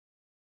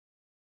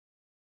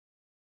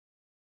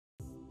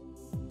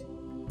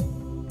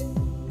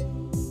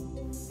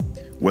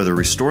Whether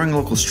restoring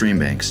local stream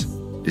banks,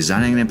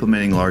 designing and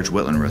implementing large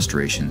wetland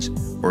restorations,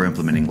 or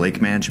implementing lake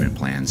management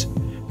plans,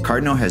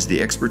 Cardno has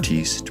the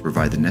expertise to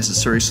provide the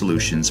necessary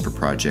solutions for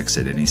projects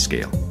at any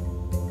scale.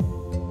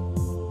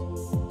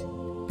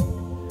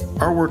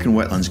 Our work in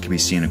wetlands can be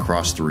seen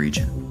across the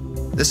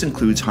region. This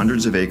includes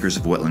hundreds of acres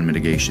of wetland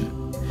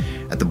mitigation.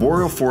 At the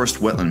Boreal Forest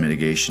Wetland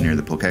Mitigation near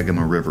the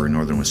Pokegama River in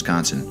northern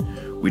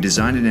Wisconsin, we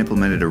designed and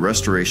implemented a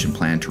restoration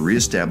plan to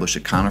reestablish a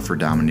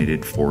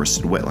conifer-dominated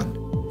forested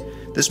wetland.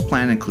 This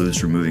plan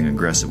includes removing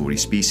aggressive woody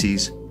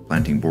species,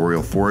 planting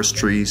boreal forest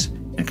trees,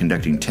 and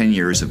conducting 10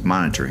 years of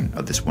monitoring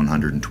of this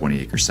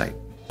 120-acre site.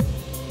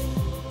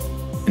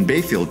 In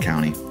Bayfield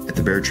County, at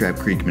the Beartrap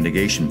Creek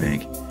Mitigation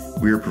Bank,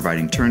 we are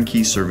providing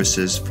turnkey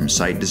services from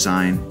site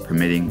design,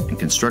 permitting, and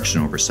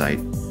construction oversight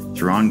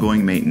through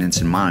ongoing maintenance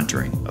and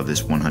monitoring of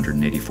this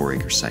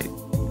 184-acre site.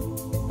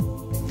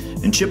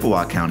 In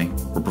Chippewa County,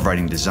 we're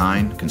providing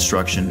design,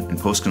 construction, and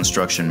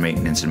post-construction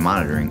maintenance and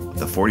monitoring of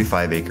the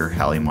 45-acre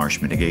Halley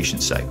Marsh mitigation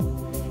site,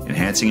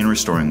 enhancing and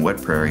restoring wet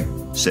prairie,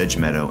 sedge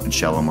meadow, and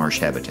shallow marsh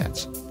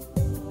habitats.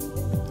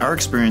 Our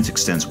experience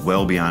extends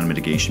well beyond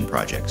mitigation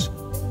projects.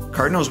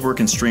 Cardno's work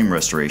in stream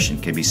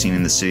restoration can be seen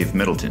in the city of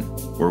Middleton,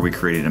 where we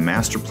created a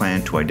master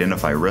plan to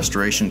identify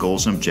restoration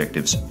goals and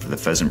objectives for the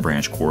Pheasant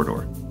Branch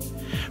corridor.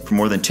 For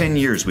more than 10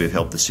 years, we have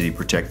helped the city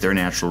protect their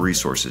natural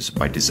resources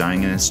by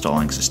designing and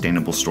installing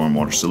sustainable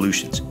stormwater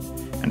solutions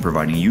and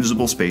providing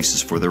usable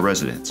spaces for their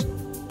residents.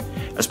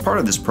 As part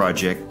of this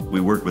project, we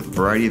work with a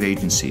variety of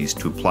agencies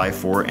to apply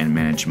for and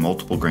manage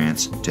multiple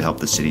grants to help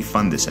the city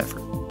fund this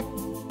effort.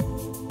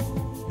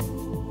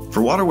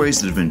 For waterways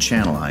that have been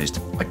channelized,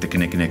 like the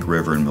Kinnickinnic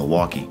River in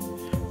Milwaukee,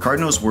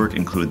 Cardno's work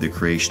included the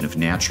creation of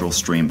natural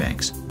stream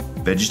banks,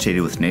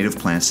 vegetated with native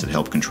plants that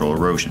help control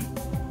erosion,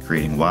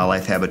 creating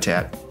wildlife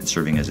habitat and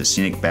serving as a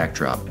scenic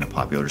backdrop in a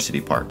popular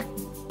city park.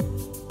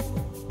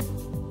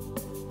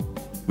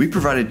 We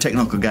provided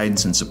technical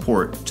guidance and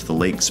support to the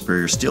Lake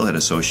Superior Steelhead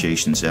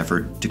Association's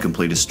effort to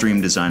complete a stream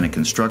design and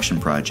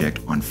construction project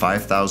on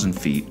 5,000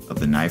 feet of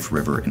the Knife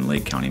River in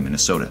Lake County,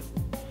 Minnesota,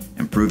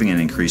 improving and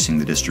increasing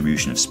the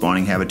distribution of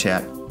spawning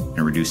habitat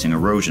and reducing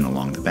erosion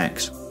along the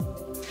banks.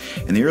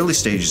 In the early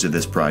stages of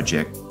this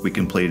project, we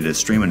completed a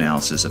stream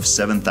analysis of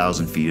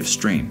 7,000 feet of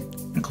stream,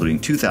 including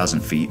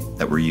 2,000 feet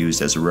that were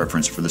used as a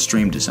reference for the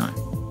stream design.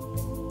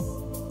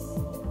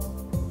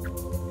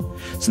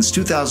 Since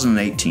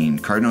 2018,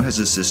 Cardno has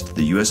assisted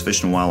the U.S.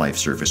 Fish and Wildlife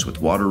Service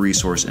with water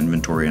resource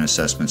inventory and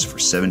assessments for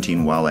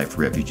 17 wildlife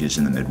refuges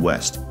in the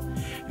Midwest,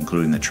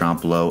 including the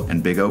Trompelow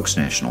and Big Oaks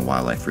National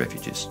Wildlife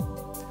Refuges.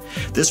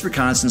 This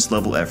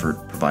reconnaissance-level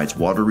effort provides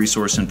water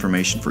resource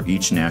information for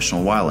each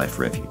national wildlife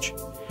refuge.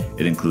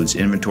 It includes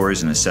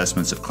inventories and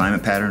assessments of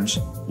climate patterns,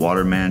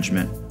 water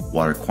management,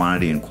 water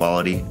quantity and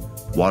quality,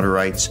 water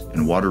rights,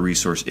 and water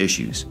resource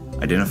issues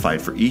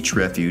identified for each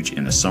refuge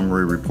in a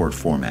summary report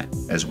format,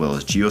 as well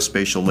as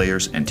geospatial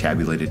layers and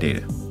tabulated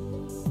data.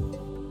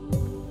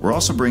 We're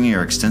also bringing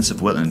our extensive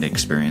wetland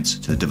experience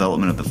to the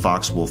development of the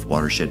Fox-Wolf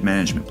Watershed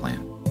Management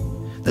Plan.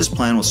 This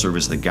plan will serve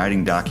as the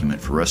guiding document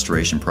for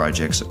restoration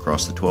projects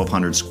across the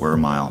 1,200 square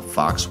mile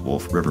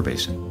Fox-Wolf River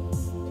Basin.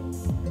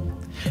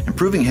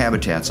 Improving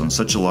habitats on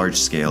such a large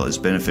scale is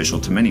beneficial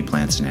to many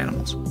plants and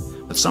animals,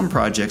 but some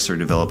projects are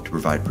developed to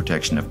provide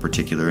protection of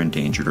particular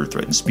endangered or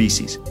threatened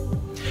species.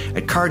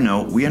 At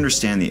Cardno, we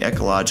understand the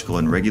ecological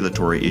and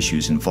regulatory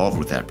issues involved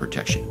with that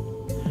protection.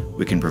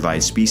 We can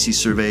provide species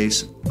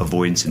surveys,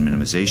 avoidance and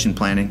minimization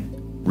planning,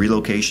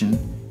 relocation,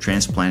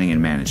 transplanting,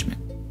 and management.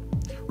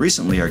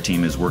 Recently, our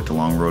team has worked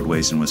along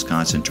roadways in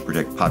Wisconsin to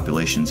protect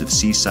populations of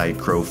Seaside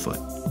crowfoot,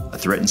 a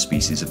threatened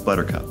species of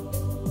buttercup.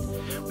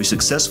 We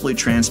successfully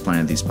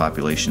transplanted these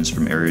populations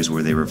from areas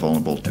where they were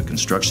vulnerable to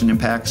construction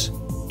impacts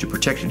to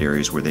protected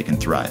areas where they can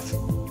thrive.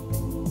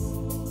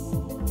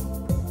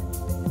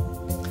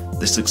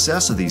 The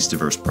success of these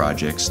diverse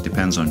projects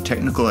depends on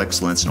technical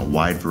excellence in a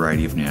wide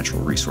variety of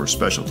natural resource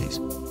specialties.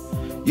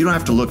 You don't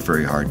have to look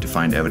very hard to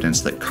find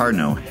evidence that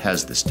Cardno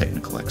has this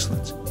technical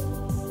excellence.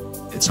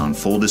 It's on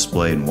full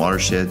display in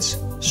watersheds,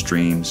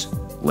 streams,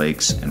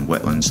 lakes, and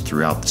wetlands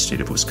throughout the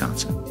state of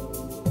Wisconsin.